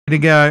to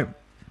go.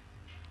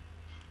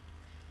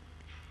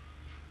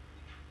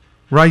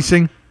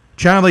 Racing.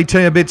 Charlie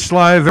T a bit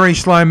slow, very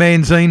slow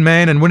Manzine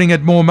Man, and winning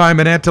at more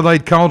moment out to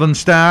lead Golden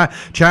Star.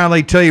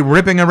 Charlie T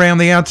ripping around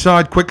the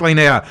outside quickly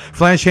now.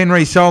 Flash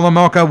Henry, Solar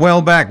Mocha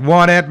well back,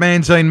 wide out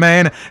Manzine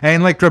Man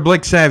and Electra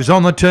Blixavs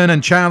on the turn,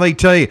 and Charlie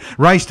T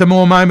race to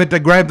more moment to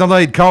grab the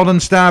lead. Golden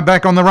Star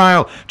back on the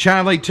rail.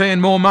 Charlie T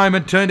and more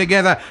moment turn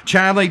together.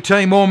 Charlie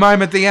T, more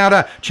moment the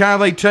outer.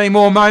 Charlie T,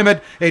 more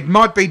moment. It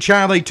might be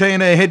Charlie T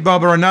and her head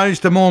bobber, a nose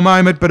to more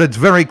moment, but it's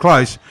very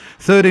close.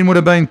 Third in would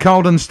have been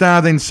Golden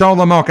Star, then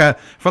Solar Mocha,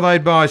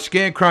 followed by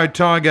Scarecrow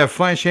Tiger,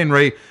 Flash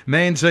Henry,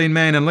 Manzine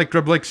Man and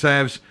Electra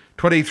Blixavs.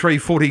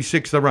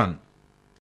 23.46 the run.